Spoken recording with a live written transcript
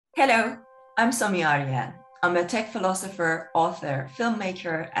Hello, I'm Somi Aryan. I'm a tech philosopher, author,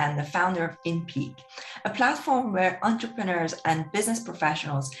 filmmaker, and the founder of InPeak, a platform where entrepreneurs and business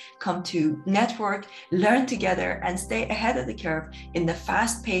professionals come to network, learn together, and stay ahead of the curve in the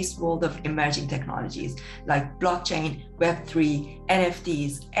fast-paced world of emerging technologies like blockchain, Web3,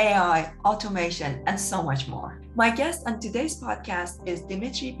 NFTs, AI, automation, and so much more. My guest on today's podcast is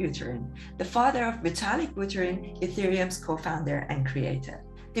Dmitry Buterin, the father of Vitalik Buterin, Ethereum's co-founder and creator.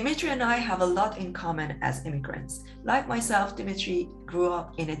 Dmitry and I have a lot in common as immigrants. Like myself, Dmitry grew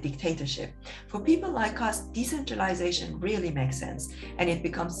up in a dictatorship. For people like us, decentralization really makes sense, and it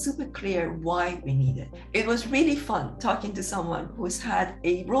becomes super clear why we need it. It was really fun talking to someone who's had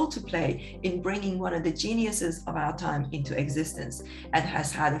a role to play in bringing one of the geniuses of our time into existence and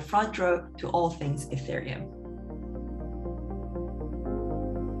has had a front row to all things Ethereum.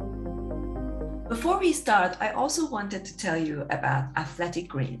 Before we start, I also wanted to tell you about Athletic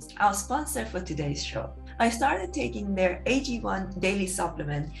Greens, our sponsor for today's show. I started taking their AG1 daily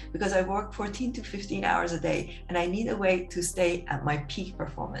supplement because I work 14 to 15 hours a day and I need a way to stay at my peak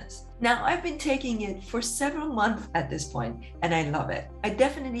performance. Now, I've been taking it for several months at this point and I love it. I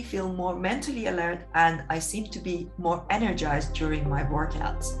definitely feel more mentally alert and I seem to be more energized during my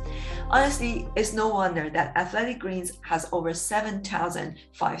workouts. Honestly, it's no wonder that Athletic Greens has over 7,000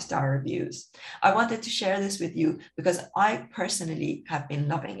 five-star reviews. I wanted to share this with you because I personally have been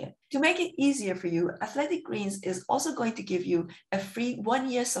loving it. To make it easier for you, Athletic Greens is also going to give you a free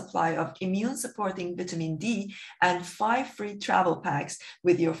 1-year supply of immune-supporting vitamin D and 5 free travel packs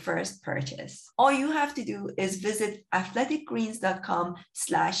with your first purchase. All you have to do is visit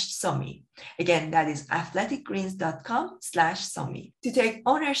athleticgreens.com/Somi. Again, that is athleticgreens.com/Somi to take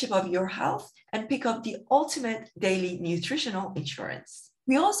ownership of your health and pick up the ultimate daily nutritional insurance.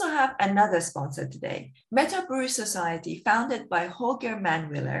 We also have another sponsor today. Meta Brew Society, founded by Holger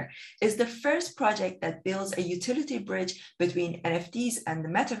Manwiller, is the first project that builds a utility bridge between NFTs and the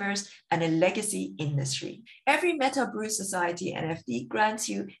metaverse and a legacy industry. Every Meta Brew Society NFT grants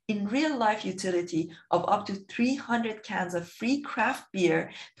you in real life utility of up to 300 cans of free craft beer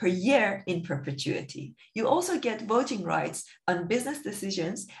per year in perpetuity. You also get voting rights on business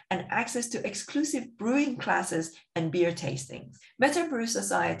decisions and access to exclusive brewing classes and beer tastings. Meta Brew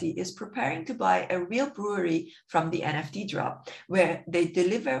Society is preparing to buy a real brewery from the NFT drop, where they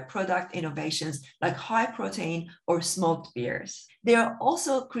deliver product innovations like high protein or smoked beers. They are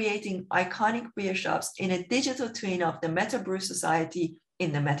also creating iconic beer shops in a digital twin of the Meta Brew Society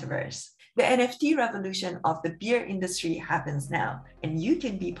in the metaverse. The NFT revolution of the beer industry happens now, and you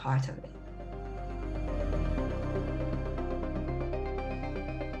can be part of it.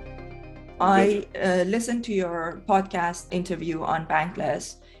 I listened to your podcast interview on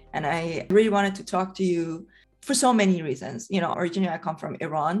Bankless, and I really wanted to talk to you for so many reasons. Originally I come from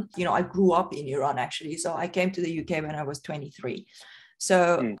Iran. I grew up in Iran actually. So I came to the UK when I was 23.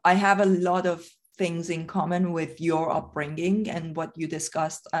 So I have a lot of things in common with your upbringing and what you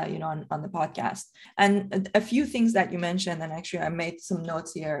discussed, on the podcast. And a few things that you mentioned, and actually I made some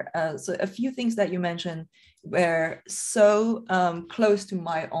notes here. So a few things that you mentioned were so close to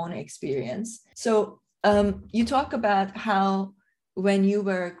my own experience. So you talk about how when you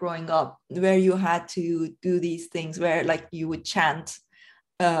were growing up, where you had to do these things where like you would chant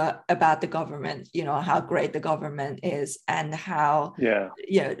about the government, how great the government is and how,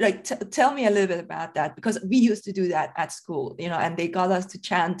 tell me a little bit about that, because we used to do that at school, and they got us to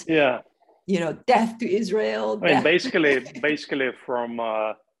chant, death to Israel. I mean, basically from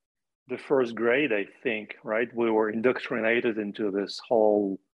the first grade, I think, right? We were indoctrinated into this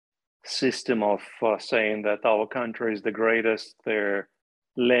whole system of saying that our country is the greatest. They're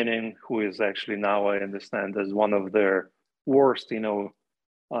Lenin, who is actually now, I understand, as one of their worst,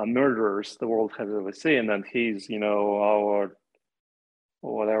 murderers the world has ever seen, and he's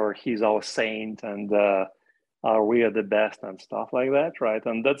he's our saint, and we are the best and stuff like that, right?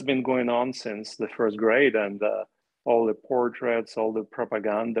 And that's been going on since the first grade, and all the portraits, all the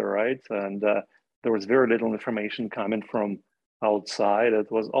propaganda, right? And there was very little information coming from outside. It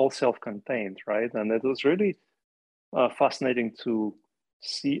was all self-contained, right? And it was really fascinating to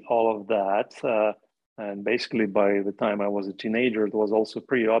see all of that. And basically, by the time I was a teenager, it was also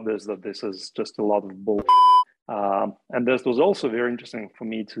pretty obvious that this is just a lot of bullshit. And this was also very interesting for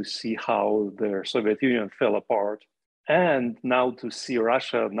me to see how the Soviet Union fell apart. And now to see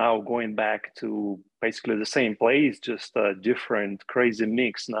Russia now going back to basically the same place, just a different crazy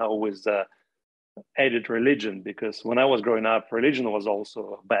mix now with added religion. Because when I was growing up, religion was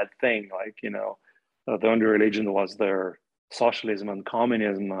also a bad thing. Like, the only religion was their socialism and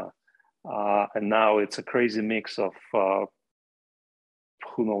communism. And now it's a crazy mix of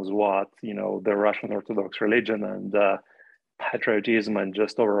who knows what, the Russian Orthodox religion and patriotism and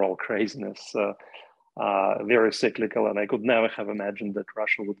just overall craziness. Very cyclical, and I could never have imagined that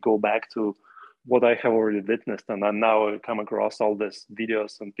Russia would go back to what I have already witnessed. And I now come across all these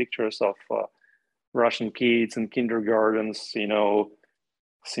videos and pictures of Russian kids in kindergartens,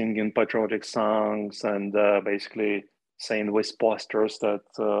 singing patriotic songs and basically saying with posters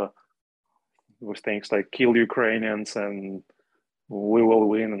that with things like "kill Ukrainians" and "we will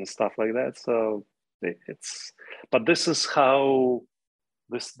win" and stuff like that. So but this is how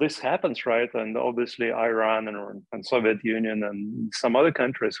this happens, right? And obviously Iran and Soviet Union and some other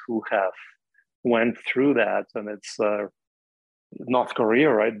countries who have went through that, and it's North Korea,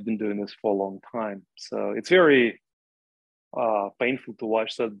 right? Been doing this for a long time. So it's very painful to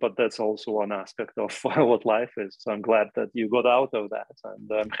watch that, but that's also one aspect of what life is. So I'm glad that you got out of that,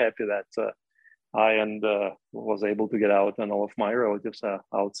 and I'm happy that I was able to get out, and all of my relatives are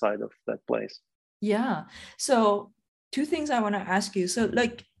outside of that place. Yeah. So two things I want to ask you. So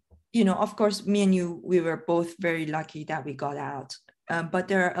of course, me and you, we were both very lucky that we got out. But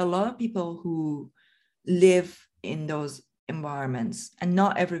there are a lot of people who live in those environments, and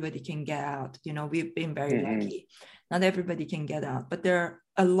not everybody can get out. We've been very lucky. Not everybody can get out, but there are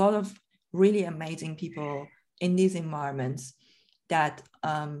a lot of really amazing people in these environments that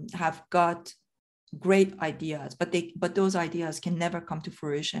have got great ideas, but those ideas can never come to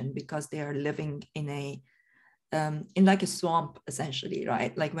fruition because they are living in like a swamp, essentially,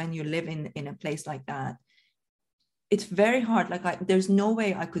 right? Like when you live in a place like that, it's very hard. There's no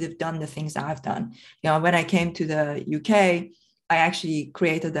way I could have done the things that I've done. When I came to the UK, I actually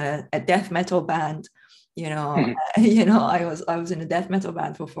created a death metal band. I was in a death metal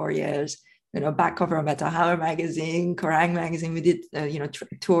band for 4 years. Back cover of Metal Hammer magazine, Kerrang magazine. We did,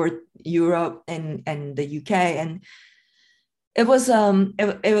 toured Europe and the UK, and it was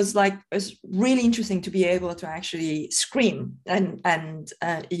really interesting to be able to actually scream and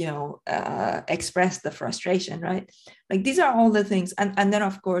express the frustration, right? Like these are all the things, and then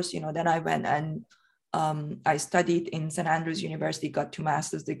of course, then I went and I studied in St. Andrews University, got 2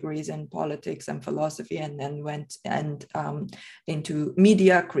 master's degrees in politics and philosophy, and then went and into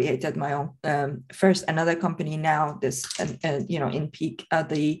media, created my own first another company. Now this, in Peak,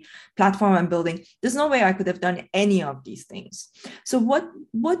 the platform I'm building. There's no way I could have done any of these things. So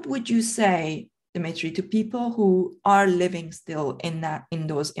what would you say, Dimitri, to people who are living still in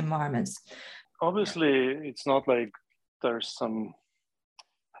those environments? Obviously, it's not like there's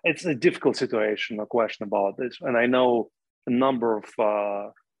it's a difficult situation, no question about this. And I know a number of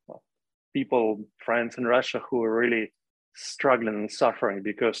people, friends in Russia, who are really struggling and suffering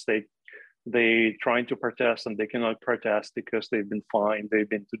because they trying to protest and they cannot protest because they've been fined, they've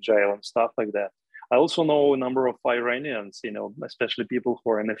been to jail and stuff like that. I also know a number of Iranians, especially people who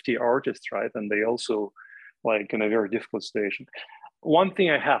are NFT artists, right? And they also in a very difficult situation. One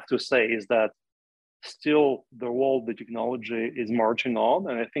thing I have to say is that still the world, the technology is marching on.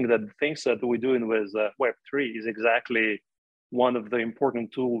 And I think that the things that we're doing with Web3 is exactly one of the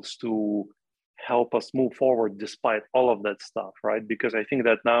important tools to help us move forward despite all of that stuff, right? Because I think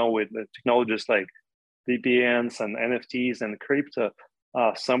that now with the technologies like VPNs and NFTs and crypto,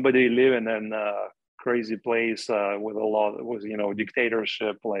 somebody living in a crazy place with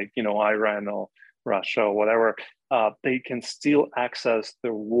dictatorship like, Iran or Russia or whatever, they can still access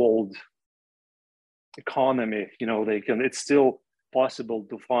the world economy. It's still possible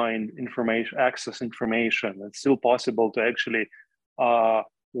to find information, access information. It's still possible to actually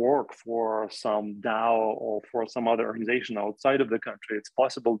work for some DAO or for some other organization outside of the country. It's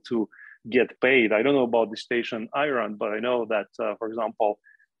possible to get paid. I don't know about the station in Iran, but I know that, for example,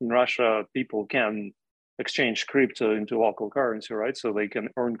 in Russia, people can exchange crypto into local currency, right? So they can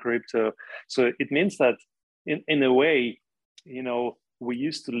earn crypto. So it means that in a way, we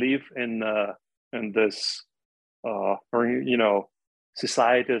used to live in this,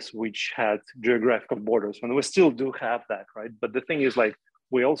 societies which had geographical borders, and we still do have that, right? But the thing is,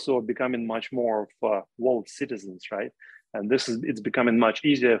 we also are becoming much more of world citizens, right? And it's becoming much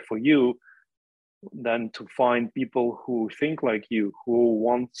easier for you than to find people who think like you, who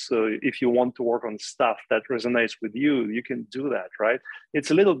want, if you want to work on stuff that resonates with you, you can do that, right?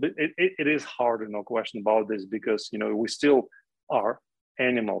 It's a little bit, it is harder, no question about this, because, we still are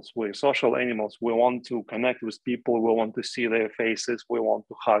animals. We're social animals. We want to connect with people. We want to see their faces. We want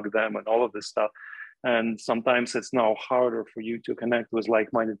to hug them and all of this stuff. And sometimes it's now harder for you to connect with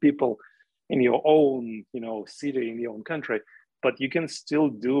like-minded people in your own, city, in your own country. But you can still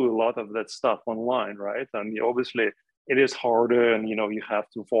do a lot of that stuff online, right? And obviously it is harder, and you have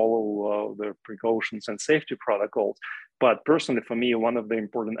to follow the precautions and safety protocols. But personally, for me, one of the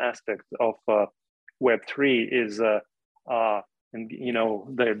important aspects of Web3 is and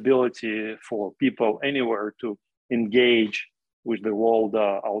the ability for people anywhere to engage with the world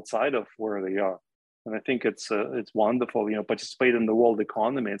outside of where they are. And I think it's wonderful, participate in the world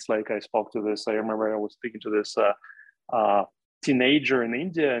economy. It's like I spoke to this, I remember I was speaking to this teenager in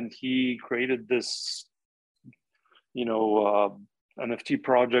India, and he created this, NFT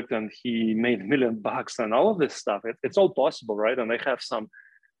project, and he made $1 million and all of this stuff. It's all possible, right? And I have some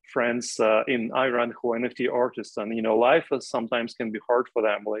friends in Iran who are NFT artists, and life sometimes can be hard for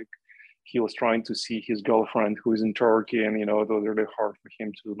them. Like, he was trying to see his girlfriend who is in Turkey, and it was really hard for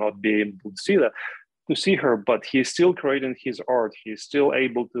him to not be able to see her, but he's still creating his art. He's still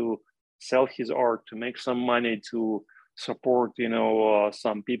able to sell his art, to make some money, to support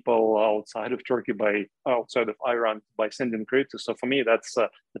some people outside of Turkey, outside of Iran, by sending crypto. So for me, that's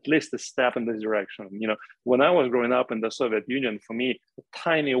at least a step in this direction. When I was growing up in the Soviet Union, for me, a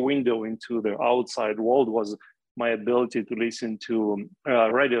tiny window into the outside world was my ability to listen to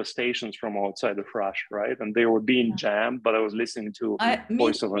radio stations from outside of Russia, right? And they were being jammed, but I was listening to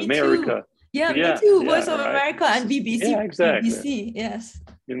Voice of America. Too. Yeah, me too. Voice of America and BBC. Yeah, exactly. BBC, yes.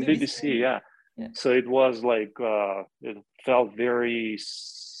 In BBC, yeah. So it was like, it felt very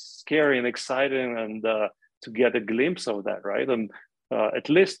scary and exciting, and to get a glimpse of that, right? And at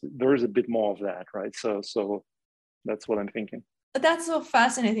least there is a bit more of that, right? So that's what I'm thinking. That's so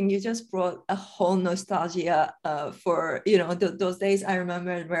fascinating. You just brought a whole nostalgia for, those days. I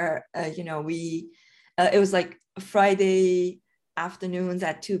remember where, it was like Friday afternoons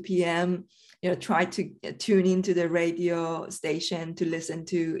at 2 p.m., try to tune into the radio station to listen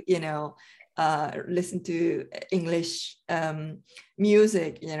to, listen to English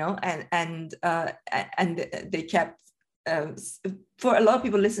music, and they kept, for a lot of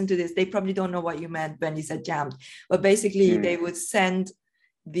people listen to this, they probably don't know what you meant when you said jammed, but basically they would send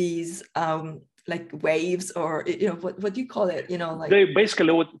these like waves, or what do you call it, like they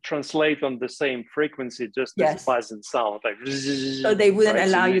basically would translate on the same frequency, just this buzzing sound, like, so they wouldn't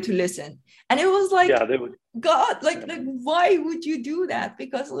allow you to listen. And it was like, they would. God, like why would you do that?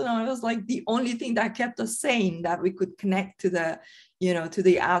 Because it was like the only thing that kept us sane, that we could connect to the to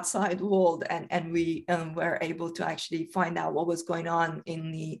the outside world, and we were able to actually find out what was going on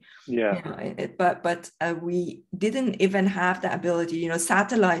in the but we didn't even have the ability,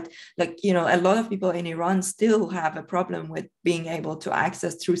 satellite, like a lot of people in Iran still have a problem with being able to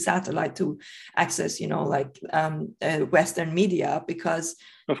access through satellite, to access Western media, because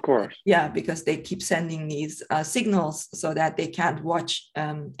of course, because they keep sending these signals so that they can't watch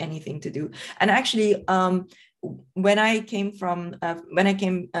anything to do. And actually when I came from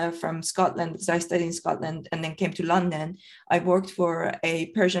Scotland, because I studied in Scotland and then came to London, I worked for a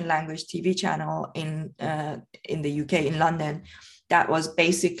Persian language TV channel in the UK, in London, that was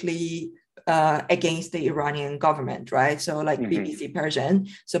basically against the Iranian government, right? So like BBC Persian,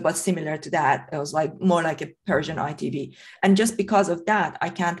 but similar to that, it was like more like a Persian ITV. And just because of that, I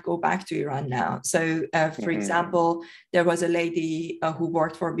can't go back to Iran now. So for example, there was a lady who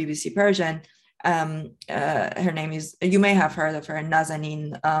worked for BBC Persian. Her name is, you may have heard of her,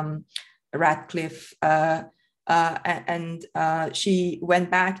 Nazanin Radcliffe, and she went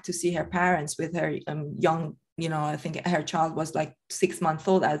back to see her parents with her young, I think her child was like 6 months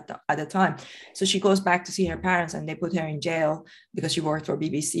old at the time. So she goes back to see her parents, and they put her in jail because she worked for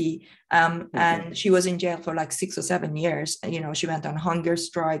BBC. And she was in jail for like 6 or 7 years. She went on hunger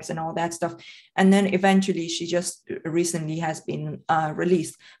strikes and all that stuff. And then eventually she just recently has been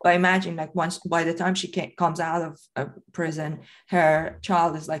released. But imagine, like, by the time she comes out of prison, her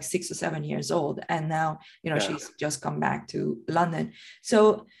child is like 6 or 7 years old. And now, she's just come back to London.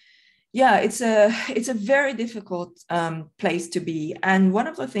 So it's a very difficult place to be. And one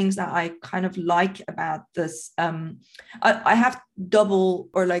of the things that I kind of like about this, I have double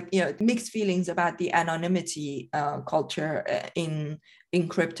or mixed feelings about the anonymity culture in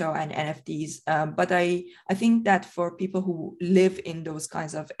crypto and NFTs. But I think that for people who live in those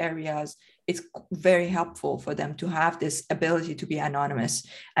kinds of areas, it's very helpful for them to have this ability to be anonymous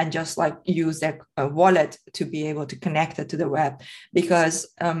and just like use their wallet to be able to connect it to the web,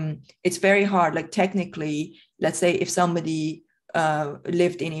 because it's very hard. Like technically, let's say if somebody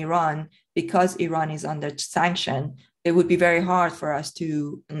lived in Iran, because Iran is under sanction, it would be very hard for us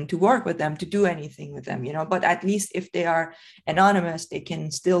to work with them, to do anything with them, but at least if they are anonymous, they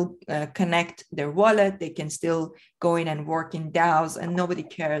can still connect their wallet, they can still go in and work in DAOs, and nobody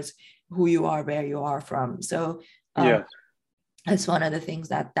cares who you are, where you are from. So that's one of the things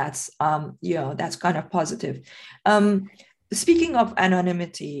that's kind of positive. Speaking of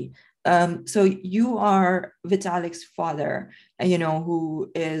anonymity, So you are Vitalik's father,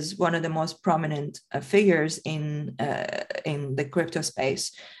 who is one of the most prominent figures in the crypto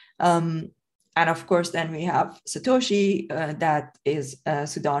space. And of course, then we have Satoshi, that is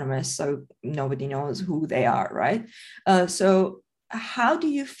pseudonymous, so nobody knows who they are, right? So how do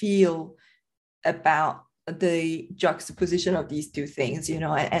you feel about the juxtaposition of these two things,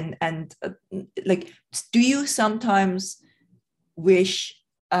 and like, do you sometimes wish,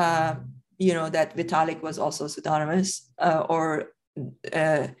 that Vitalik was also pseudonymous, or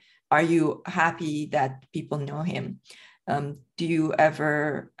are you happy that people know him? Do you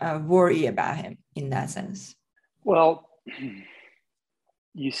ever worry about him in that sense? Well,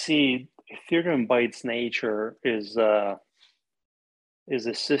 you see, Ethereum by its nature is a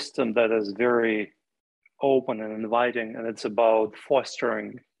system that is very open and inviting, and it's about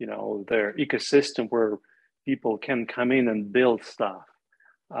fostering, their ecosystem where people can come in and build stuff.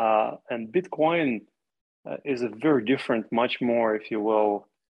 And Bitcoin is a very different, much more, if you will,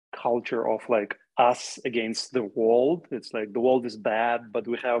 culture of like us against the world. It's like the world is bad, but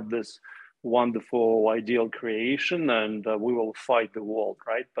we have this wonderful ideal creation, and we will fight the world,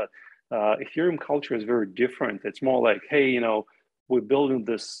 right? But Ethereum culture is very different. It's more like, hey, we're building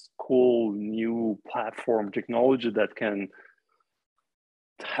this cool new platform technology that can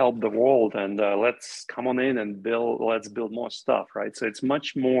help the world, and let's come on in and let's build more stuff, right? So it's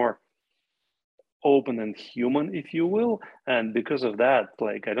much more open and human, if you will. And because of that,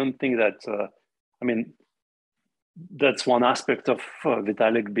 like, I don't think that, that's one aspect of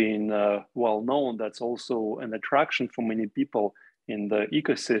Vitalik being well known. That's also an attraction for many people in the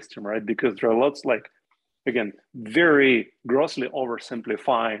ecosystem, right? Because there are lots, like, again, very grossly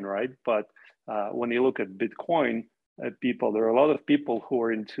oversimplifying, right? But when you look at Bitcoin people, there are a lot of people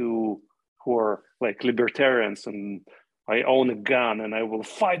who are like libertarians, and I own a gun and I will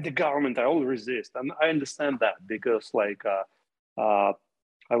fight the government, I will resist. And I understand that, because like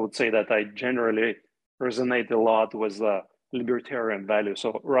I would say that I generally resonate a lot with libertarian values.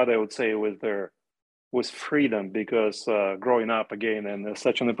 So rather I would say with freedom, because growing up again in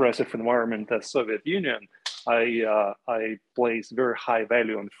such an oppressive environment as Soviet Union, I place very high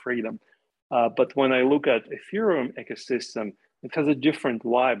value on freedom. But when I look at Ethereum ecosystem, it has a different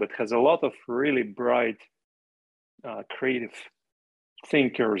vibe. It has a lot of really bright, creative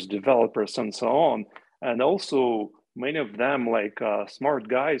thinkers, developers, and so on. And also many of them like smart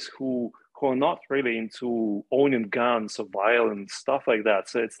guys who are not really into owning guns or violence, stuff like that.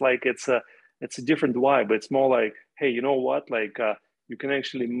 So it's like, it's a different vibe. It's more like, hey, you know what? Like you can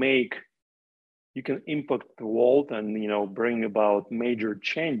actually you can impact the world and, bring about major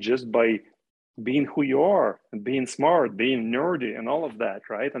change just by being who you are and being smart, being nerdy and all of that,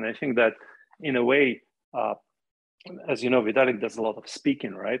 right? And I think that in a way, as you know, Vitalik does a lot of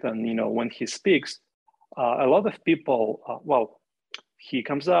speaking, right? And, when he speaks, a lot of people, he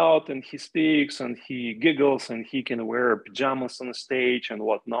comes out and he speaks and he giggles and he can wear pajamas on the stage and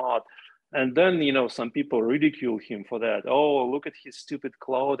whatnot. And then, some people ridicule him for that. Oh, look at his stupid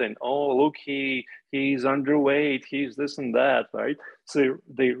clothing. Oh, look, he's underweight. He's this and that, right? So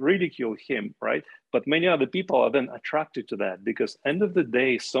they ridicule him, right? But many other people are then attracted to that, because end of the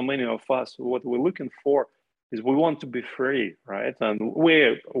day, so many of us, what we're looking for is we want to be free, right? And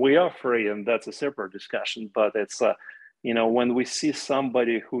we are free, and that's a separate discussion. But it's when we see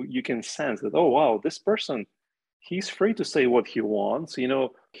somebody who you can sense that, oh wow, this person, he's free to say what he wants.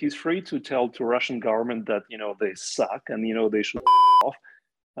 He's free to tell to Russian government that they suck and they should off,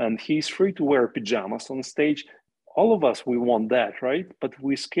 and he's free to wear pajamas on stage. All of us, we want that, right? But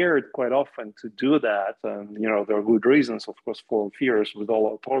we're scared quite often to do that, and there are good reasons, of course, for fears with all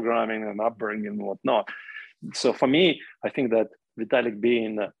our programming and upbringing and whatnot. So for me, I think that Vitalik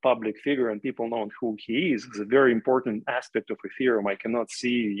being a public figure and people knowing who he is a very important aspect of Ethereum. I cannot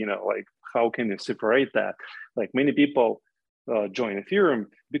see, like, how can you separate that? Like, many people join Ethereum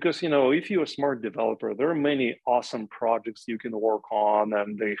because, if you're a smart developer, there are many awesome projects you can work on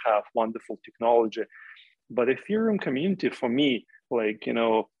and they have wonderful technology. But Ethereum community, for me, like,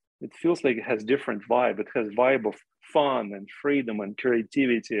 it feels like it has different vibe. It has vibe of fun and freedom and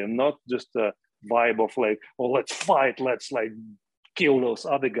creativity, and not just a vibe of like, oh, let's fight, let's like kill those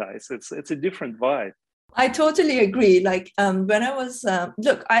other guys. It's a different vibe. I totally agree. Like when I was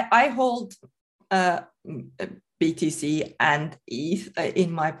look, I hold BTC and ETH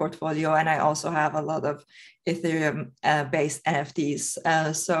in my portfolio, and I also have a lot of Ethereum based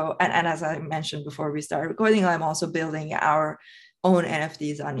NFTs. So and as I mentioned before we started recording, I'm also building our own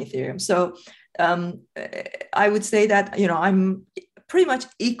NFTs on Ethereum. So I would say that I'm pretty much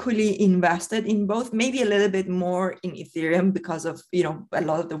equally invested in both, maybe a little bit more in Ethereum because of, a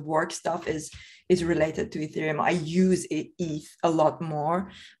lot of the work stuff is related to Ethereum. I use ETH a lot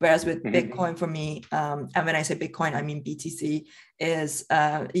more, whereas with Bitcoin for me, and when I say Bitcoin, I mean BTC, is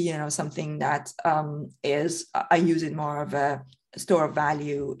something that is, I use it more of a store of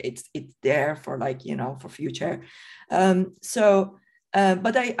value. It's there for for future.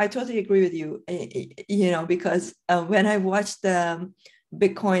 But I totally agree with you, because when I watched the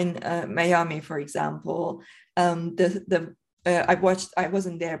Bitcoin Miami, for example, I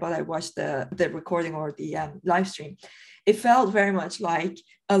wasn't there, but I watched the recording or the live stream. It felt very much like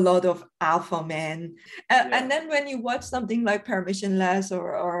a lot of alpha men. And then when you watch something like Permissionless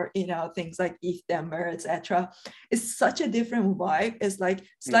or things like ETH Denver, etc., it's such a different vibe. It's like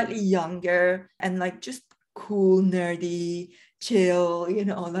slightly younger and like just cool, nerdy, chill,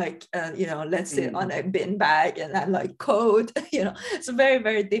 let's sit on a bin bag and I like code, it's a very,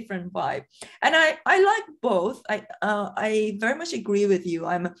 very different vibe. And I like both. I very much agree with you.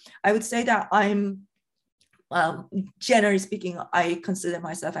 I would say that I'm, generally speaking, I consider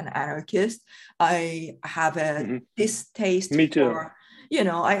myself an anarchist. I have a distaste Me too. for,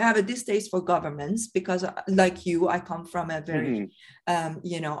 I have a distaste for governments because, like you, I come from a very,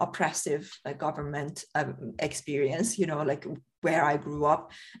 oppressive government experience, like where I grew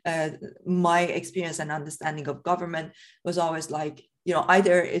up. My experience and understanding of government was always like,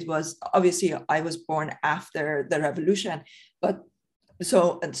 either it was, obviously I was born after the revolution, but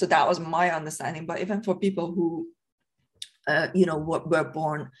so that was my understanding. But even for people who were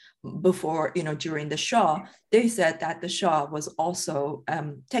born before, during the Shah, they said that the Shah was also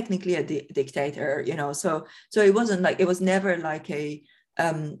technically a dictator, so it wasn't like, it was never like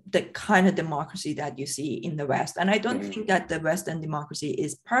the kind of democracy that you see in the West. And I don't think that the Western democracy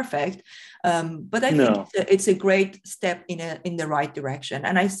is perfect, but I think it's a great step in the right direction.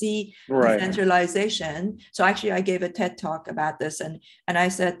 And I see decentralization. So actually, I gave a TED talk about this, and I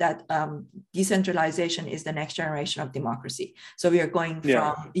said that decentralization is the next generation of democracy. So we are going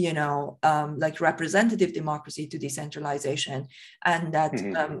from like representative democracy to decentralization, and that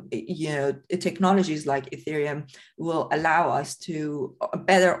technologies like Ethereum will allow us to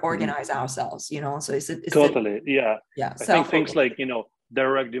better organize ourselves, so it's totally. I think things like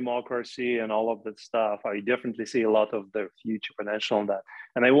direct democracy and all of that stuff, I definitely see a lot of the future potential in that.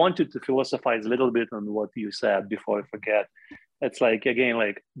 And I wanted to philosophize a little bit on what you said before I forget. It's like, again,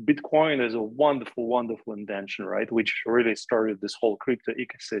 like Bitcoin is a wonderful invention, right, which really started this whole crypto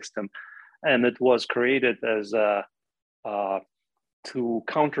ecosystem. And it was created as to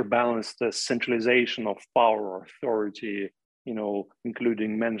counterbalance the centralization of power or authority,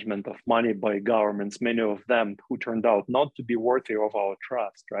 including management of money by governments, many of them who turned out not to be worthy of our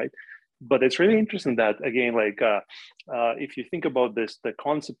trust, right? But it's really interesting that, again, like if you think about this, the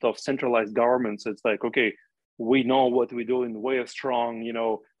concept of centralized governments, it's like, okay, we know what we do and we are strong,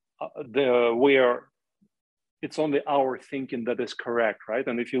 it's only our thinking that is correct, right?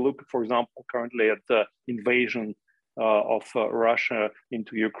 And if you look, for example, currently at the invasion of Russia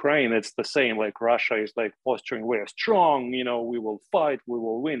into Ukraine, it's the same. Like Russia is like posturing, we're strong, we will fight, we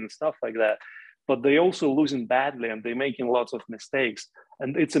will win, stuff like that. But they're also losing badly and they're making lots of mistakes.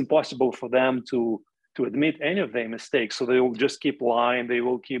 And it's impossible for them to admit any of their mistakes. So they will just keep lying, they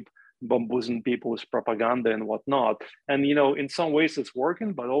will keep bamboozling people with propaganda and whatnot. And, in some ways it's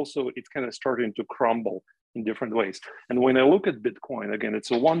working, but also it's kind of starting to crumble in different ways. And when I look at Bitcoin, again,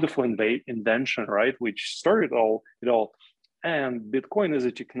 it's a wonderful invention, right? Which started it all. And Bitcoin is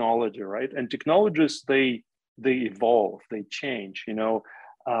a technology, right? And technologies, they evolve, they change,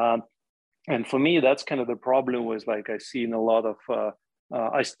 and for me, that's kind of the problem with, like, I see in a lot of,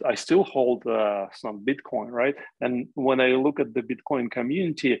 I still hold some Bitcoin, right? And when I look at the Bitcoin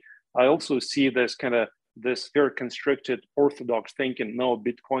community, I also see this very constricted orthodox thinking. No,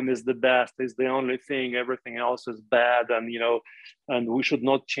 Bitcoin is the best, is the only thing, everything else is bad, and and we should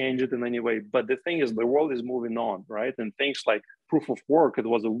not change it in any way. But the thing is, the world is moving on, right? And things like proof of work, it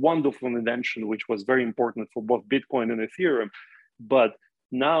was a wonderful invention which was very important for both Bitcoin and Ethereum. But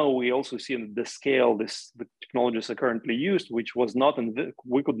now we also see the scale the technologies are currently used, which was not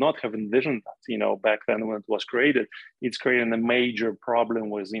we could not have envisioned that back then when it was created. It's creating a major problem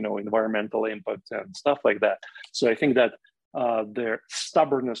with environmental impact and stuff like that. So I think that the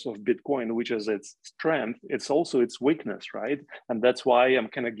stubbornness of Bitcoin, which is its strength, it's also its weakness, right? And that's why I'm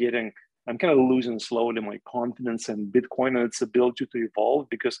kind of losing slowly my confidence in Bitcoin and its ability to evolve,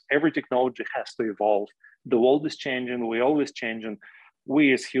 because every technology has to evolve. The world is changing, we're always changing.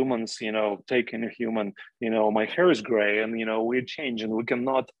 We as humans, taking a human, my hair is gray and, we're changing. We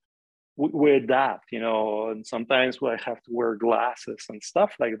cannot we adapt, and sometimes we have to wear glasses and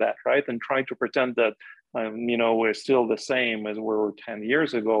stuff like that, right? And trying to pretend that, we're still the same as we were 10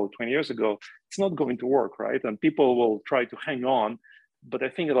 years ago, 20 years ago. It's not going to work, right? And people will try to hang on. But I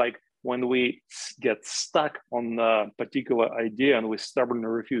think like when we get stuck on a particular idea and we stubbornly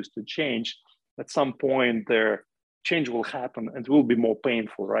refuse to change, at some point their change will happen and it will be more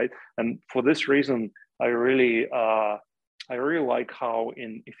painful, right? And for this reason, I really like how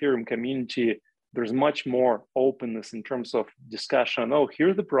in Ethereum community, there's much more openness in terms of discussion. Oh,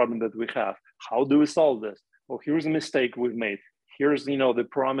 here's the problem that we have. How do we solve this? Oh, here's a mistake we've made. Here's, the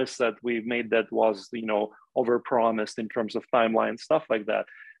promise that we've made that was, overpromised in terms of timeline, stuff like that.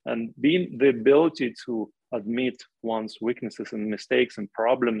 And being the ability to admit one's weaknesses and mistakes and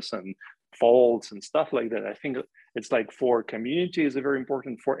problems and faults and stuff like that, I think it's like for community is a very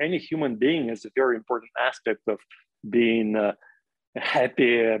important, for any human being is a very important aspect of being a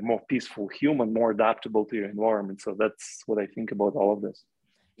happy, more peaceful human, more adaptable to your environment. So that's what I think about all of this.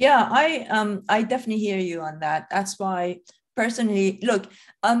 Yeah, I definitely hear you on that. That's why personally, look,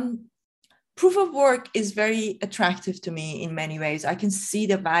 proof of work is very attractive to me in many ways. I can see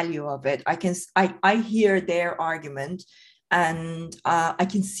the value of it. I hear their argument, and I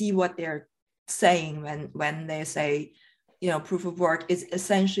can see what they're saying when they say, proof of work is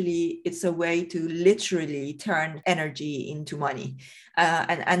essentially, it's a way to literally turn energy into money,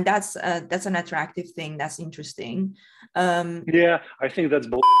 and that's an attractive thing. That's interesting. Yeah, I think that's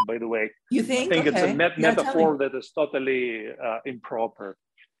by the way. You think? I think okay. It's a metaphor that is totally improper,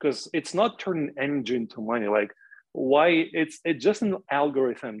 because it's not turning energy into money. Like, why? It's just an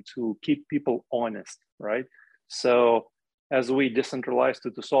algorithm to keep people honest, right? So as we decentralize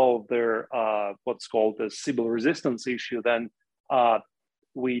to solve their what's called the Sybil resistance issue, then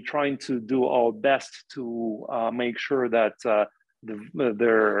we trying to do our best to make sure that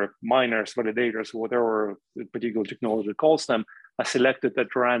their miners, validators, whatever the particular technology calls them, are selected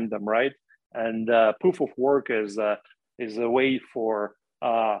at random, right? And proof of work is a way for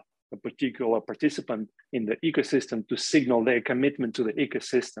a particular participant in the ecosystem to signal their commitment to the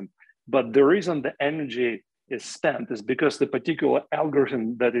ecosystem. But the reason the energy is spent is because the particular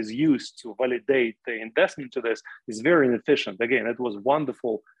algorithm that is used to validate the investment to this is very inefficient. Again, it was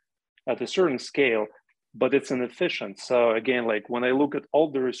wonderful at a certain scale, but it's inefficient. So again, like when I look at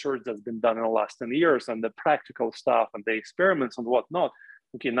all the research that's been done in the last 10 years and the practical stuff and the experiments and whatnot,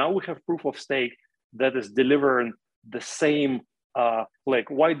 okay, now we have proof of stake that is delivering the same, like,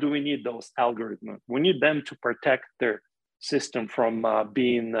 why do we need those algorithms? We need them to protect their system from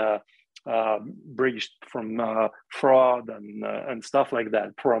being breached, from fraud and stuff like that,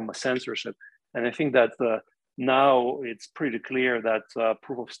 from censorship. And I think that now it's pretty clear that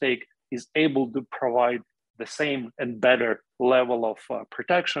proof of stake is able to provide the same and better level of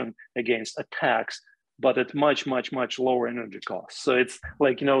protection against attacks, but at much, much, much lower energy costs. So it's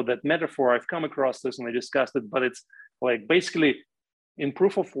like, that metaphor, I've come across this and I discussed it, but it's like basically in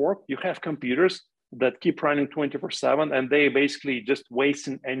proof of work, you have computers that keep running 24/7 and they basically just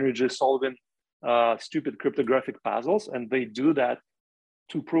wasting energy solving stupid cryptographic puzzles. And they do that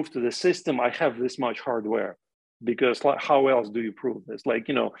to prove to the system, I have this much hardware. Because like, how else do you prove this? Like,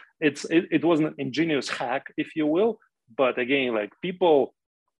 it was an ingenious hack, if you will. But again, like people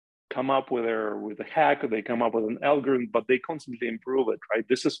come up with a hack, or they come up with an algorithm, but they constantly improve it, right?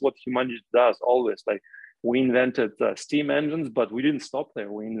 This is what humanity does always. Like we invented steam engines, but we didn't stop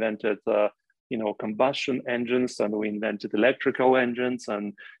there. We invented combustion engines, and we invented electrical engines,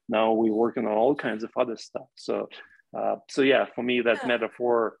 and now we're working on all kinds of other stuff. So yeah, for me, that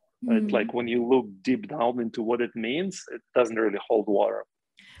metaphor, it's like when you look deep down into what it means, it doesn't really hold water.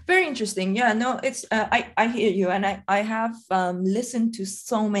 Very interesting. Yeah, no, it's I hear you, and I have listened to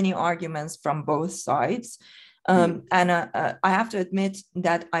so many arguments from both sides, and I have to admit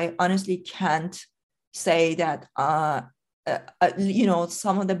that I honestly can't say that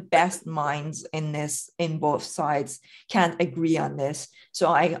some of the best minds in both sides can't agree on this. So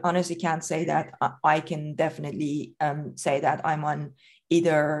I honestly can't say that I can definitely say that I'm on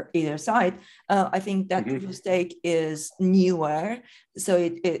either side. I think that proof of stake is newer, so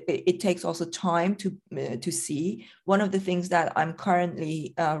it takes also time to see. One of the things that I'm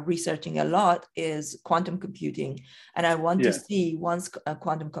currently researching a lot is quantum computing, and I want to see, once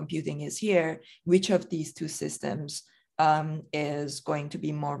quantum computing is here, which of these two systems is going to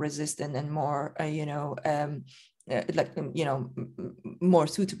be more resistant and more more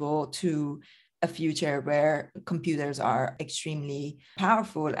suitable to a future where computers are extremely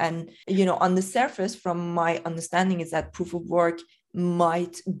powerful. And on the surface, from my understanding, is that proof of work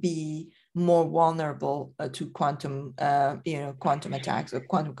might be more vulnerable to quantum, quantum attacks or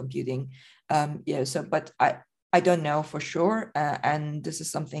quantum computing. But I don't know for sure. And this is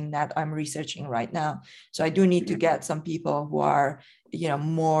something that I'm researching right now. So I do need to get some people who are,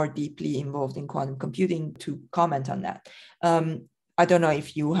 more deeply involved in quantum computing to comment on that. I don't know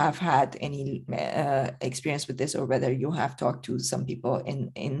if you have had any experience with this or whether you have talked to some people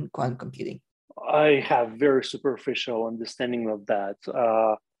in quantum computing. I have very superficial understanding of that.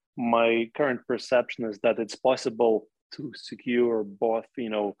 My current perception is that it's possible to secure both,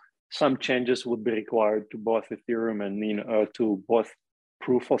 some changes would be required to both Ethereum and to both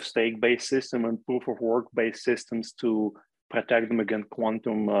proof of stake based system and proof of work based systems to protect them against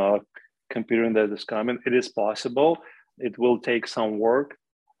quantum computing that is coming. It is possible. It will take some work.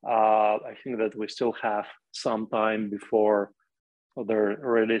 I think that we still have some time before other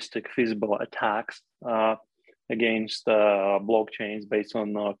realistic feasible attacks against blockchains based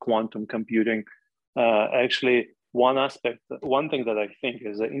on quantum computing. Actually, one thing that I think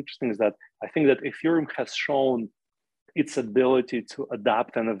is interesting is that I think that Ethereum has shown its ability to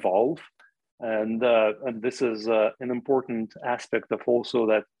adapt and evolve. And this is an important aspect of also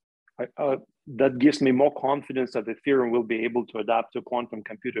that that gives me more confidence that Ethereum will be able to adapt to quantum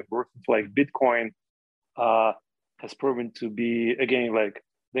computing versus like Bitcoin has proven to be, again, like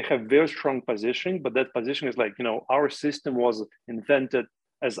they have very strong positioning, but that position is like, our system was invented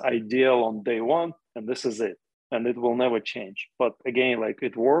as ideal on day one, and this is it. And it will never change. But again, like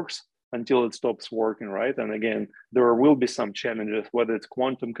it works until it stops working, right? And again, there will be some challenges, whether it's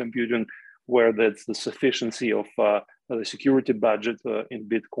quantum computing, where that's the sufficiency of the security budget in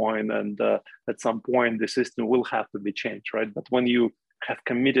Bitcoin. And at some point, the system will have to be changed, right? But when you have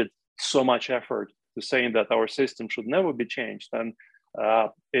committed so much effort to saying that our system should never be changed, then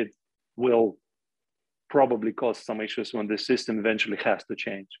it will probably cause some issues when the system eventually has to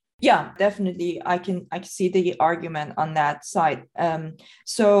change. Yeah, definitely. I can see the argument on that side.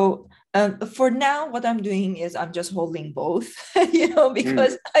 So for now, what I'm doing is I'm just holding both,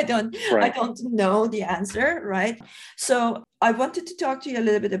 because I don't know the answer, right? So I wanted to talk to you a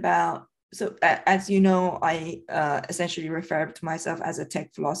little bit about. So as you know, I essentially refer to myself as a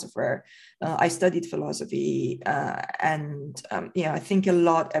tech philosopher. I studied philosophy, and I think a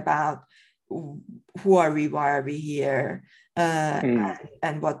lot about who are we, why are we here,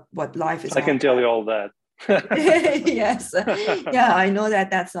 and what life is. I can tell you all that. Yes. Yeah, I know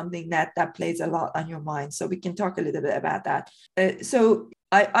that that's something that plays a lot on your mind. So we can talk a little bit about that. So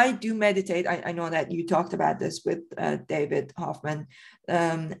I do meditate. I know that you talked about this with David Hoffman.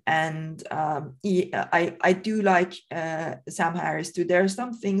 I do like Sam Harris too. There are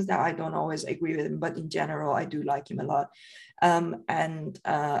some things that I don't always agree with him, but in general, I do like him a lot. I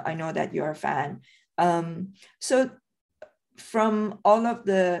know that you're a fan. So from all of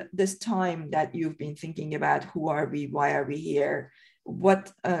this time that you've been thinking about who are we, why are we here,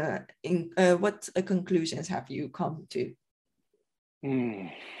 what conclusions have you come to?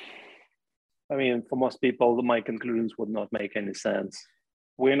 I mean, for most people, my conclusions would not make any sense.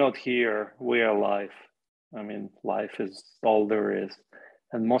 We're not here, we are life. I mean, life is all there is.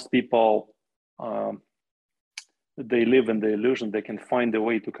 And most people, they live in the illusion they can find a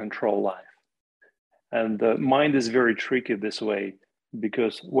way to control life. And the mind is very tricky this way,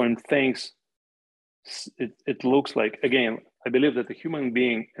 because when things, it looks like, again, I believe that a human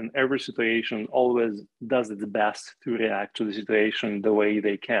being in every situation always does its best to react to the situation the way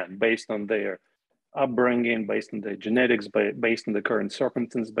they can, based on their upbringing, based on their genetics, based on the current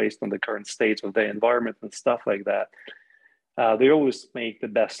circumstances, based on the current states of their environment and stuff like that. They always make the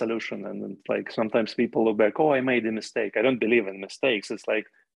best solution. And like sometimes people look back, oh, I made a mistake. I don't believe in mistakes. It's like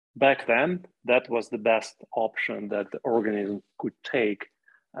back then, that was the best option that the organism could take.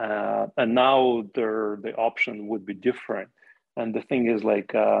 And now the option would be different. And the thing is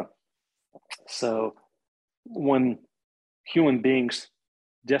like, so when human beings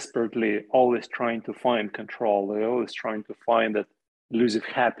desperately always trying to find control, they're always trying to find that elusive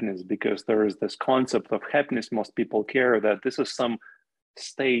happiness, because there is this concept of happiness. Most people care that this is some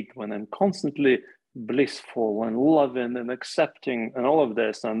state when I'm constantly blissful and loving and accepting and all of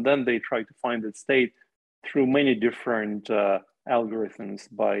this. And then they try to find that state through many different algorithms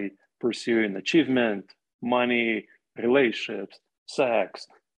by pursuing achievement, money, relationships, sex,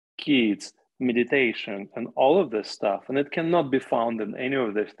 kids, meditation, and all of this stuff. And it cannot be found in any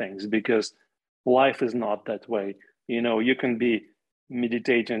of these things, because life is not that way. You can be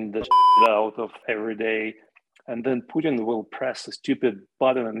meditating the shit out of every day, and then Putin will press a stupid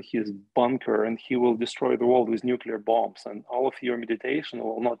button in his bunker and he will destroy the world with nuclear bombs, and all of your meditation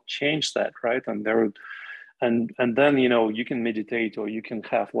will not change that, right? And and then, you can meditate, or you can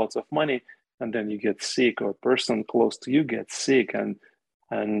have lots of money, and then you get sick, or a person close to you gets sick,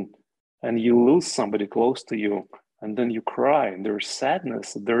 and you lose somebody close to you, and then you cry, and there's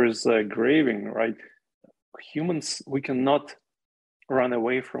sadness, there's grieving, right? Humans, we cannot run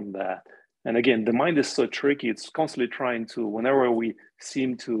away from that. And again, the mind is so tricky. It's constantly trying to, whenever we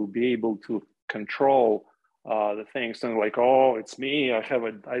seem to be able to control the things, and like, oh, it's me,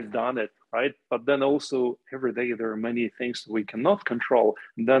 I've done it, right? But then also every day there are many things we cannot control,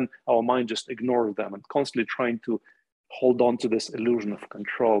 and then our mind just ignores them and constantly trying to hold on to this illusion of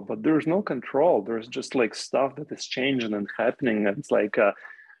control. But there's no control. There's just like stuff that is changing and happening. And it's like,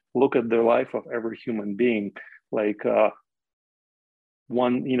 look at the life of every human being. Like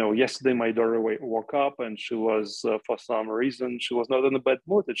yesterday my daughter woke up, and she was, for some reason, she was not in a bad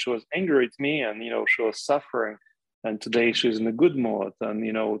mood, and she was angry at me, and she was suffering. And today she's in a good mood, and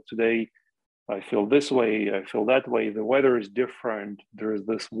today I feel this way, I feel that way. The weather is different. There's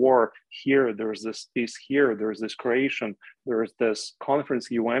this war here, there's this peace here, there's this creation, there's this conference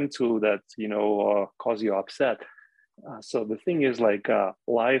you went to that caused you upset. So the thing is, like,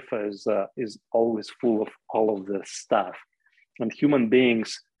 life is always full of all of this stuff. And human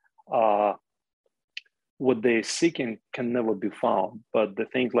beings, what they're seeking can never be found. But the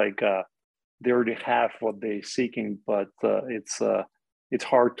thing, like, they already have what they're seeking, but it's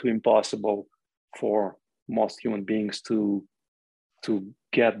hard to impossible for most human beings to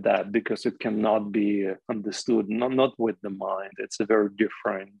get that, because it cannot be understood, not with the mind. It's a very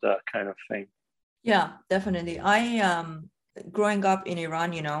different kind of thing. Yeah, definitely. I growing up in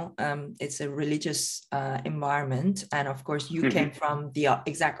Iran, it's a religious environment, and of course you came from the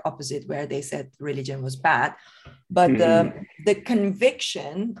exact opposite, where they said religion was bad. But the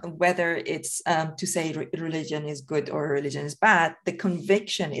conviction, whether it's to say religion is good or religion is bad, the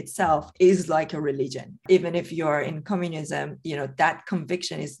conviction itself is like a religion. Even if you're in communism, that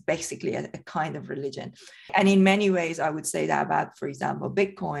conviction is basically a kind of religion. And in many ways, I would say that about, for example,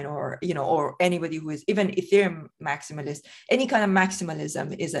 Bitcoin, or or anybody who is even Ethereum maximalist. Any kind of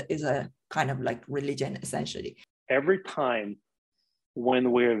maximalism is a kind of like religion, essentially. Every time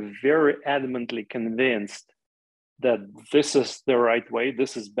when we're very adamantly convinced that this is the right way,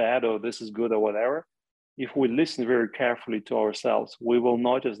 this is bad, or this is good, or whatever, if we listen very carefully to ourselves, we will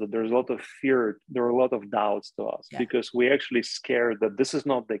notice that there's a lot of fear, there are a lot of doubts to us, because we actually scared that this is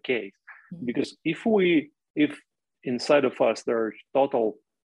not the case. Because if inside of us there's total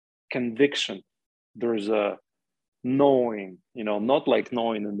conviction, there's a knowing, not like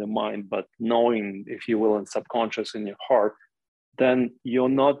knowing in the mind, but knowing, if you will, in subconscious, in your heart, then you're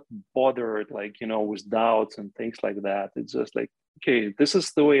not bothered, like, with doubts and things like that. It's just like, okay, this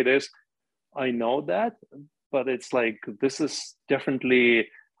is the way it is. I know that, but it's like, this is definitely,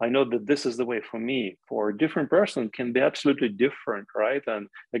 I know that this is the way for me. For a different person, it can be absolutely different, right? And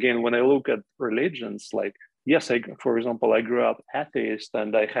again, when I look at religions, like, yes, for example, I grew up atheist,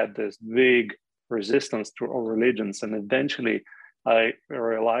 and I had this big resistance to all religions. And eventually I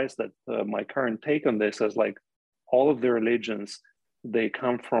realized that my current take on this is like, all of the religions, they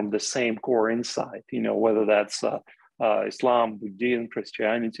come from the same core insight, whether that's Islam, Buddhism,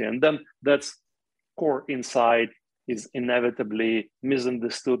 Christianity, and then that's core insight is inevitably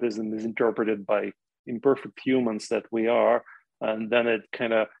misunderstood and misinterpreted by imperfect humans that we are. And then it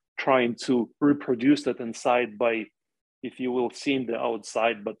kind of trying to reproduce that inside by, if you will, seeing the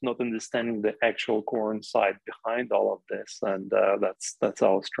outside, but not understanding the actual core inside behind all of this. And that's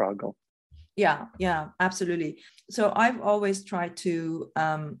our struggle. Yeah, absolutely. So I've always tried to,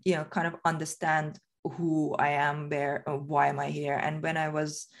 kind of understand who I am, why am I here? And when I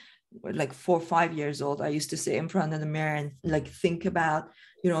was like 4 or 5 years old, I used to sit in front of the mirror and like think about,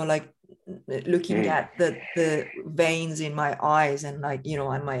 like looking at the veins in my eyes and like,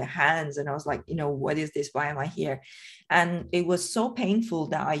 on my hands. And I was like, what is this? Why am I here? And it was so painful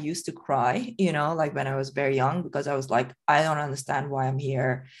that I used to cry, like when I was very young, because I was like, I don't understand why I'm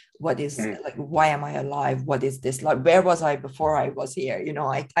here. What is like, why am I alive? What is this? Like, where was I before I was here?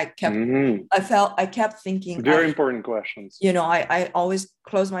 I kept thinking very important questions. I always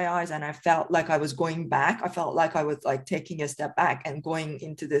closed my eyes and I felt like I was going back. I felt like I was like taking a step back and going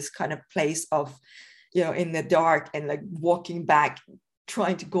into this kind of place of, in the dark, and like walking back,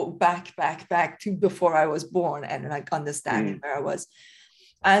 trying to go back to before I was born, and like understanding where I was.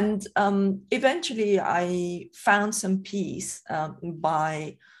 And eventually I found some peace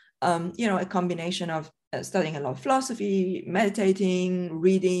by, a combination of studying a lot of philosophy, meditating,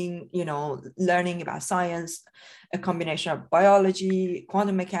 reading, learning about science, a combination of biology,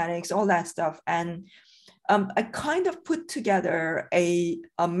 quantum mechanics, all that stuff. And I kind of put together a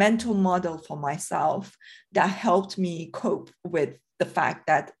mental model for myself that helped me cope with the fact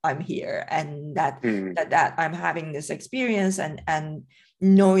that I'm here and that I'm having this experience, and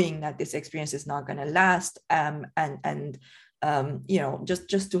knowing that this experience is not going to last, and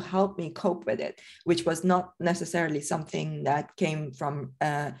just to help me cope with it, which was not necessarily something that came from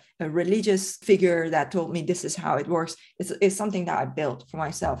a religious figure that told me this is how it works. It's something that I built for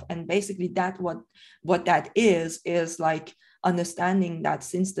myself. And basically what that is like understanding that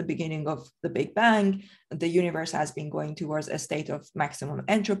since the beginning of the Big Bang, the universe has been going towards a state of maximum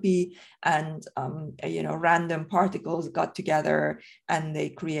entropy, and random particles got together and they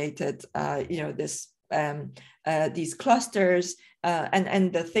created these clusters,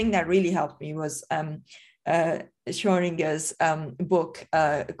 and the thing that really helped me was Schrodinger's book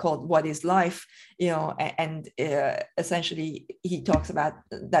called What is Life, and essentially he talks about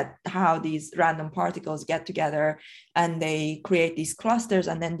that, how these random particles get together and they create these clusters,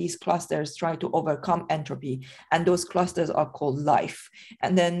 and then these clusters try to overcome entropy, and those clusters are called life.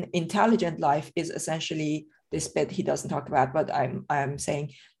 And then intelligent life is essentially this bit he doesn't talk about, but I'm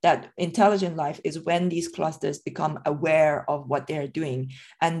saying that intelligent life is when these clusters become aware of what they're doing,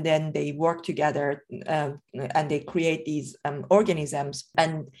 and then they work together and they create these organisms.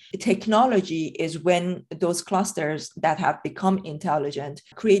 And technology is when those clusters that have become intelligent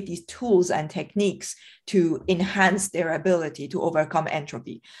create these tools and techniques to enhance their ability to overcome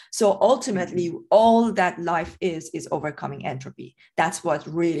entropy. So ultimately, all that life is overcoming entropy. That's what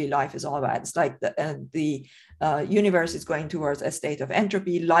really life is all about. It's like the universe is going towards a state of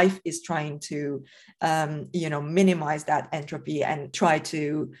entropy. Life is trying to, minimize that entropy and try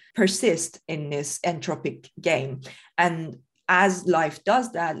to persist in this entropic game. And as life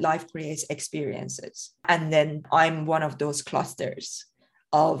does that, life creates experiences. And then I'm one of those clusters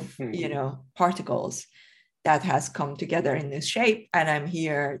of, particles that has come together in this shape. And I'm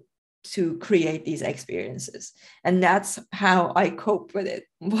here to create these experiences. And that's how I cope with it.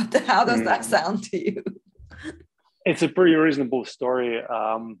 How does that sound to you? It's a pretty reasonable story.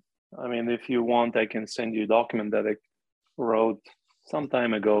 If you want, I can send you a document that I wrote some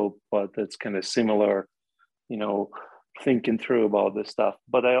time ago, but it's kind of similar, thinking through about this stuff.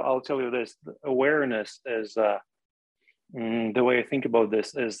 But I'll tell you this: awareness is the way I think about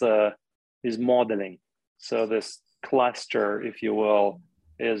this is modeling. So this cluster, if you will,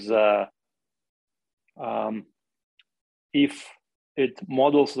 is if it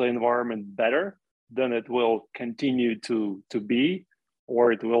models the environment better, then it will continue to be,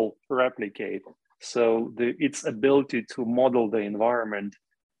 or it will replicate. So its ability to model the environment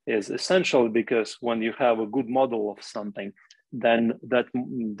is essential, because when you have a good model of something, then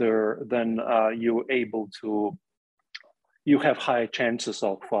you have higher chances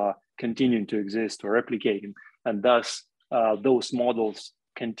of continuing to exist or replicating, and thus those models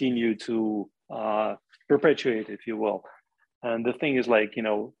continue to perpetuate, if you will. And the thing is,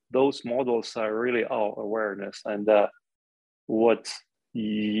 those models are really our awareness. And what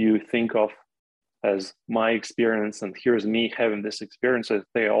you think of as my experience, and here's me having this experience,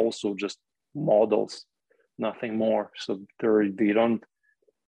 they are also just models, nothing more. So they don't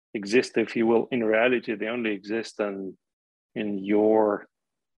exist, if you will, in reality. They only exist in your,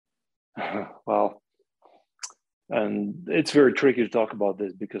 and it's very tricky to talk about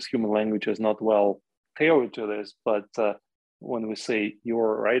this because human language is not well tailored to this, but when we say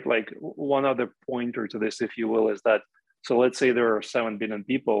you're right, one other pointer to this, if you will, is that, so let's say there are 7 billion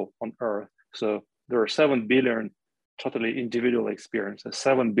people on Earth. So there are 7 billion totally individual experiences,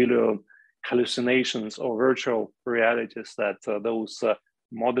 7 billion hallucinations or virtual realities that those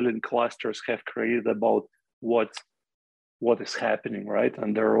modeling clusters have created about what is happening, right?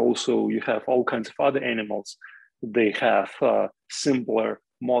 And there are also, you have all kinds of other animals. They have simpler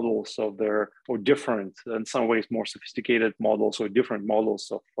models of or different, in some ways more sophisticated models, or different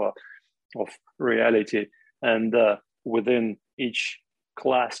models of reality. And within each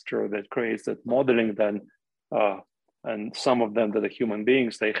cluster that creates that modeling, then and some of them that are human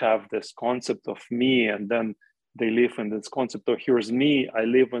beings, they have this concept of me, and then they live in this concept of here's me, I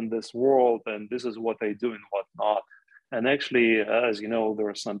live in this world, and this is what I do and what not. And actually, as you know, there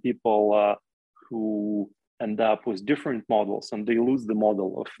are some people who end up with different models, and they lose the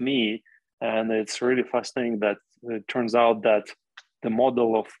model of me. And it's really fascinating that it turns out that the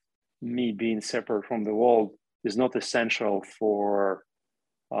model of me being separate from the world is not essential for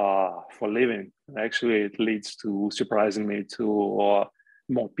living. Actually, it leads to, surprisingly, to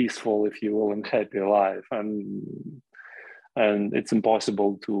more peaceful, if you will, and happier life. And it's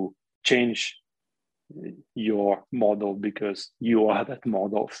impossible to change your model because you are that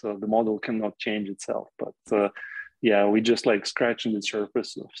model. So the model cannot change itself. But yeah, we just like scratching the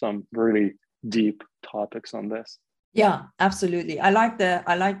surface of some really deep topics on this. Yeah, absolutely. I like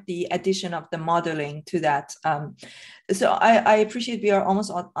the addition of the modeling to that. So I appreciate we are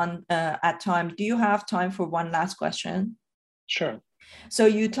almost on at time. Do you have time for one last question? Sure. So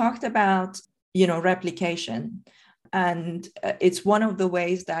you talked about, replication, and it's one of the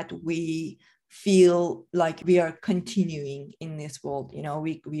ways that we feel like we are continuing in this world.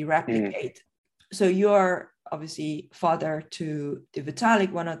 We replicate. So you're obviously father to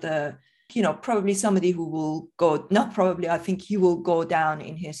Vitalik, one of the, probably somebody who will go, not probably, I think he will go down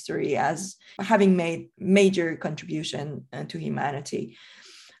in history as having made major contribution to humanity.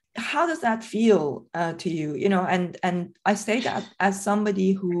 How does that feel to you? And I say that as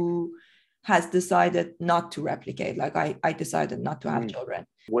somebody who has decided not to replicate, like I decided not to have children.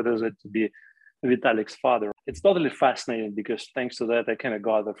 What is it to be Vitalik's father? It's totally fascinating because thanks to that, I kind of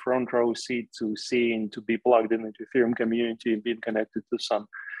got the front row seat to seeing, to be plugged into the Ethereum community and being connected to some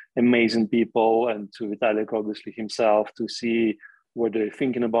amazing people, and to Vitalik, obviously himself, to see what they're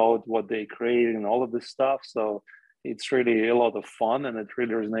thinking about, what they create, and all of this stuff. So it's really a lot of fun, and it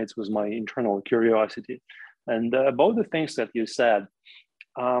really resonates with my internal curiosity. And about the things that you said,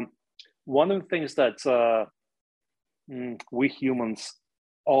 one of the things that we humans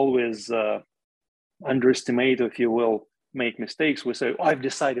always underestimate, if you will, make mistakes. We say, "Oh, I've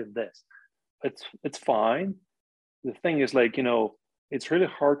decided this." It's fine. The thing is, like, it's really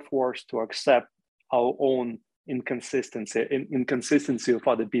hard for us to accept our own inconsistency of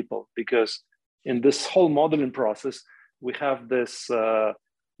other people, because in this whole modeling process, we have this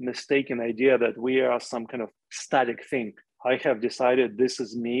mistaken idea that we are some kind of static thing. I have decided this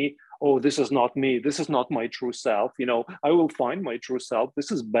is me. Oh, this is not me. This is not my true self. I will find my true self.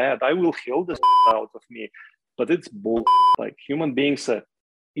 This is bad. I will heal this out of me. But it's bull. Like, human beings are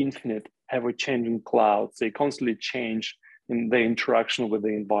infinite, ever-changing clouds. They constantly change in the interaction with the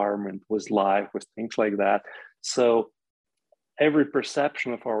environment, with life, with things like that. So every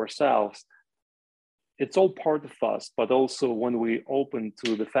perception of ourselves, it's all part of us. But also when we open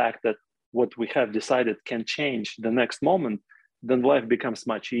to the fact that what we have decided can change the next moment, then life becomes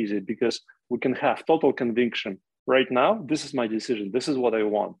much easier, because we can have total conviction. Right now, this is my decision. This is what I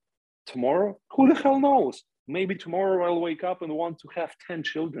want. Tomorrow, who the hell knows? Maybe tomorrow I'll wake up and want to have 10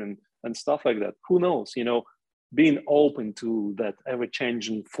 children and stuff like that. Who knows? Being open to that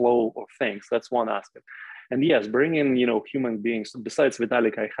ever-changing flow of things. That's one aspect. And yes, bringing, human beings. Besides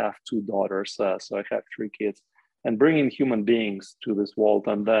Vitalik, I have 2 daughters, so I have 3 kids. And bringing human beings to this world,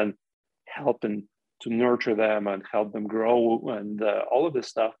 and then helping to nurture them and help them grow, and all of this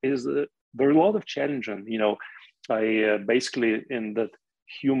stuff is there's a lot of challenging. I basically, in that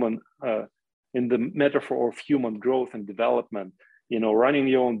human, in the metaphor of human growth and development, running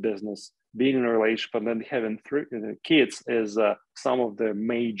your own business, being in a relationship, and then having 3 kids is some of the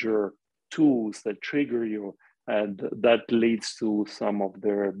major tools that trigger you, and that leads to some of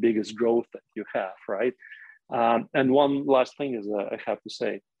the biggest growth that you have, right? And one last thing is, I have to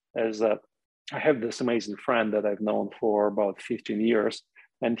say, is that I have this amazing friend that I've known for about 15 years,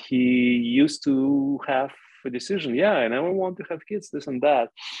 and he used to have a decision, yeah, I never want to have kids, this and that.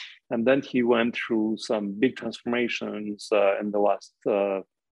 And then he went through some big transformations in the last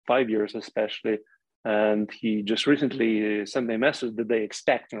 5 years, especially. And he just recently sent me a message that they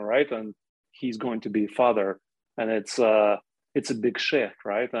expect him, right? And he's going to be a father. And it's a big shift,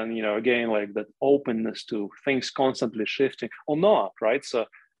 right? And, again, like that openness to things constantly shifting or not, right? So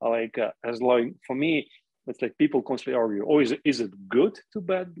for me, it's like people constantly argue, oh, is it good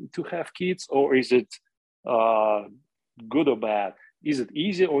to have kids, or is it good or bad? Is it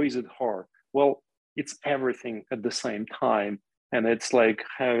easy or is it hard? Well, it's everything at the same time. And it's like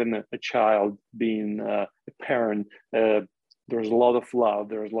having a child, being a parent. There's a lot of love,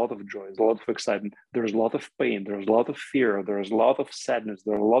 there's a lot of joy, there's a lot of excitement, there's a lot of pain, there's a lot of fear, there's a lot of sadness,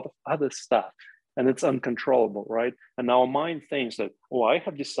 there's a lot of other stuff. And it's uncontrollable, right? And our mind thinks that, oh, I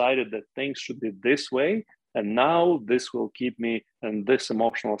have decided that things should be this way, and now this will keep me in this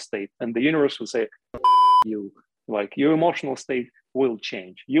emotional state. And the universe will say, you, like, your emotional state will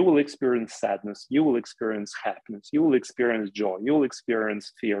change. You will experience sadness, you will experience happiness, you will experience joy, you will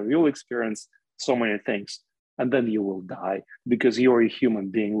experience fear, you will experience so many things. And then you will die, because you're a human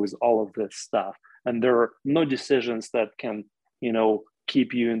being with all of this stuff. And there are no decisions that can,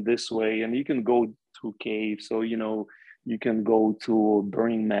 keep you in this way. And you can go to caves, so, you can go to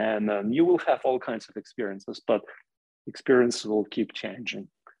Burning Man, and you will have all kinds of experiences, but experiences will keep changing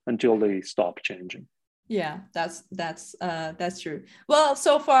until they stop changing. Yeah, that's true. Well,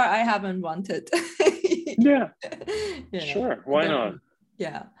 so far I haven't wanted. Yeah, You know, sure. Why not?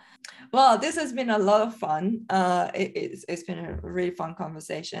 Yeah. Well, this has been a lot of fun. It's been a really fun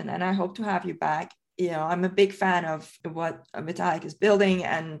conversation, and I hope to have you back. You know, I'm a big fan of what Vitalik is building,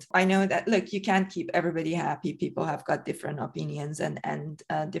 and I know that, look, you can't keep everybody happy. People have got different opinions and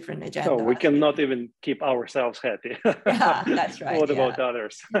different agendas. So we cannot even keep ourselves happy. Yeah, that's right. What about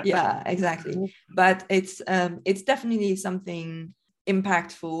others? Yeah, exactly. But it's definitely something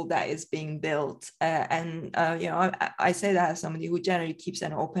impactful that is being built, you know, I say that as somebody who generally keeps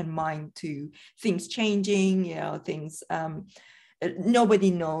an open mind to things changing, you know, things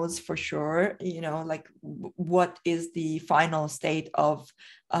nobody knows for sure, you know, like what is the final state of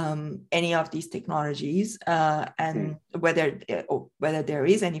any of these technologies, and whether there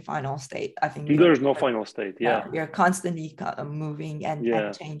is any final state. I think there's no final state. Yeah, we are constantly moving and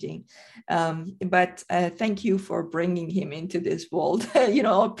changing. But thank you for bringing him into this world. You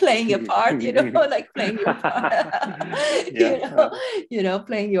know, playing a part. You know, like playing your part. You know,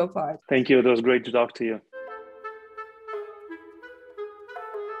 playing your part. Thank you. It was great to talk to you.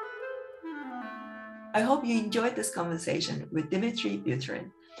 I hope you enjoyed this conversation with Dmitry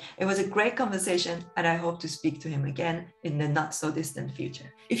Buterin. It was a great conversation, and I hope to speak to him again in the not so distant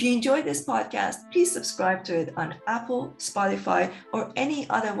future. If you enjoyed this podcast, please subscribe to it on Apple, Spotify, or any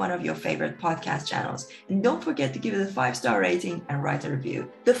other one of your favorite podcast channels. And don't forget to give it a 5-star rating and write a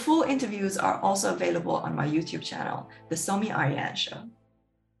review. The full interviews are also available on my YouTube channel, The Somi Aryan Show.